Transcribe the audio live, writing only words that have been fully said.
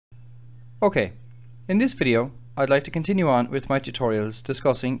Okay, in this video I'd like to continue on with my tutorials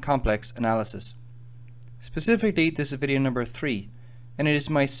discussing complex analysis. Specifically, this is video number 3, and it is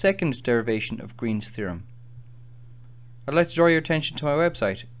my second derivation of Green's theorem. I'd like to draw your attention to my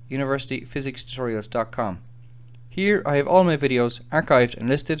website, universityphysicstutorials.com. Here I have all my videos archived and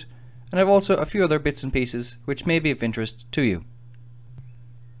listed, and I have also a few other bits and pieces which may be of interest to you.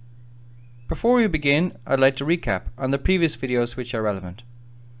 Before we begin, I'd like to recap on the previous videos which are relevant.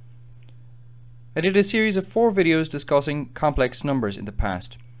 I did a series of 4 videos discussing complex numbers in the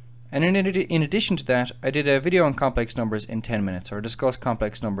past, and in addition to that I did a video on complex numbers in 10 minutes, or discuss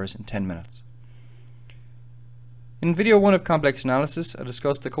complex numbers in 10 minutes. In video 1 of complex analysis I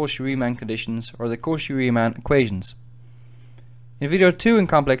discussed the Cauchy-Riemann conditions, or the Cauchy-Riemann equations. In video 2 in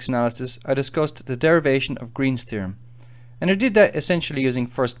complex analysis I discussed the derivation of Green's theorem, and I did that essentially using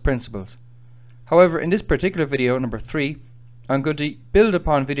first principles. However, in this particular video, number 3, I'm going to build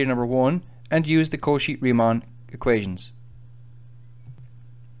upon video number 1 and use the Cauchy-Riemann equations.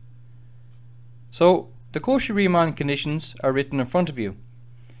 So, the Cauchy-Riemann conditions are written in front of you.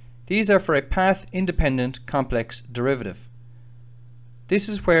 These are for a path-independent complex derivative. This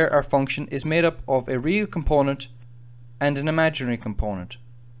is where our function is made up of a real component and an imaginary component,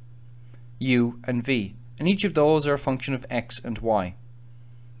 u and v, and each of those are a function of x and y.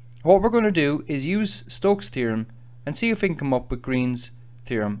 What we're going to do is use Stokes' theorem and see if we can come up with Green's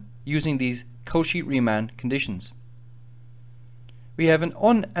theorem using these Cauchy-Riemann conditions. We have an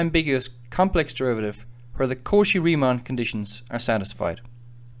unambiguous complex derivative where the Cauchy-Riemann conditions are satisfied.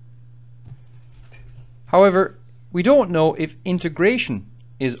 However, we don't know if integration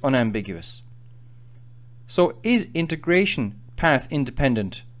is unambiguous. So is integration path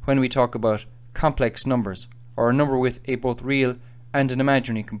independent when we talk about complex numbers, or a number with a both real and an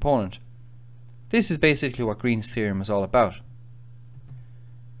imaginary component? This is basically what Green's theorem is all about.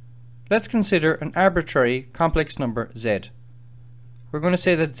 Let's consider an arbitrary complex number z. We're going to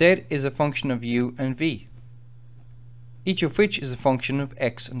say that z is a function of u and v, each of which is a function of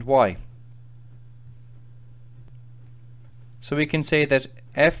x and y. So we can say that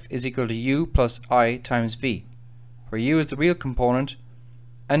f is equal to u plus I times v, where u is the real component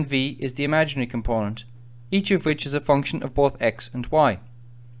and v is the imaginary component, each of which is a function of both x and y.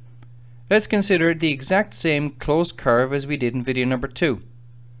 Let's consider the exact same closed curve as we did in video number 2,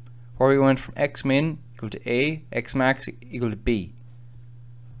 where we went from x min equal to a, x max equal to b.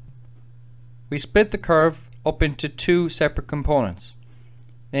 We split the curve up into 2 separate components,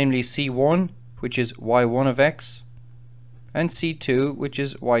 namely c1, which is y1 of x, and c2, which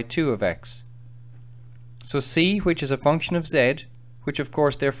is y2 of x. So c, which is a function of z, which of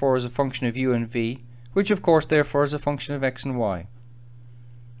course therefore is a function of u and v, which of course therefore is a function of x and y.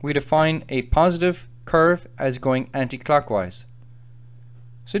 We define a positive curve as going anti-clockwise.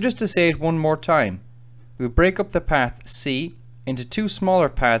 So just to say it one more time, we break up the path c into 2 smaller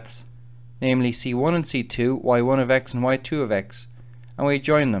paths, namely c1 and c2, y1 of x and y2 of x, and we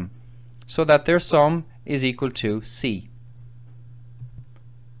join them so that their sum is equal to c.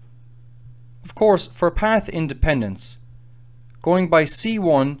 Of course, for path independence, going by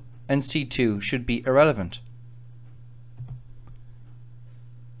c1 and c2 should be irrelevant.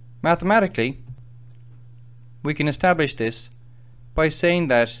 Mathematically, we can establish this by saying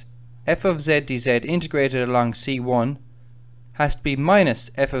that f of z dz integrated along c1 has to be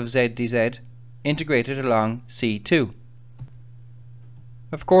minus f of z dz integrated along c2.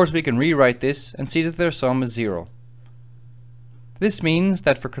 Of course, we can rewrite this and see that their sum is 0. This means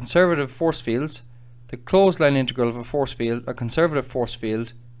that for conservative force fields, the closed line integral of a force field, a conservative force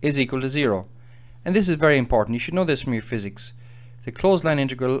field, is equal to 0. And this is very important. You should know this from your physics. The closed line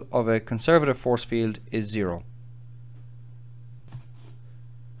integral of a conservative force field is 0.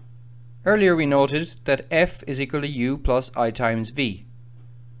 Earlier we noted that f is equal to u plus I times v.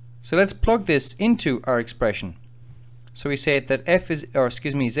 So let's plug this into our expression. So we say that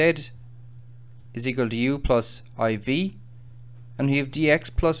z is equal to u plus iv, and we have dx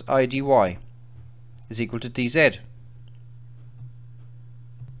plus I dy is equal to dz.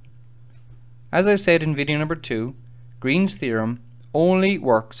 As I said in video number 2, Green's theorem only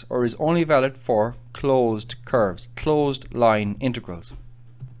works or is only valid for closed curves, closed line integrals.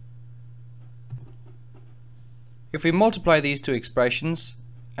 If we multiply these 2 expressions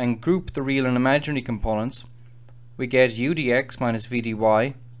and group the real and imaginary components, we get u dx minus v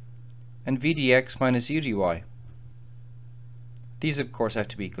dy and v dx minus u dy. These of course have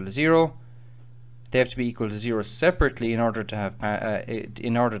to be equal to 0. They have to be equal to 0 separately in order to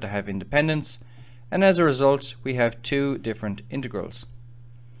have independence, and as a result we have 2 different integrals.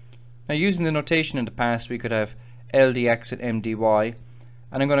 Now, using the notation in the past, we could have L dx at m dy,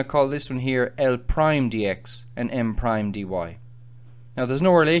 and I'm going to call this one here L prime dx and M prime dy. Now there's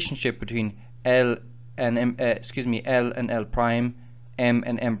no relationship between L and L prime, M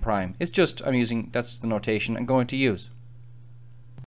and M prime. It's just, that's the notation I'm going to use.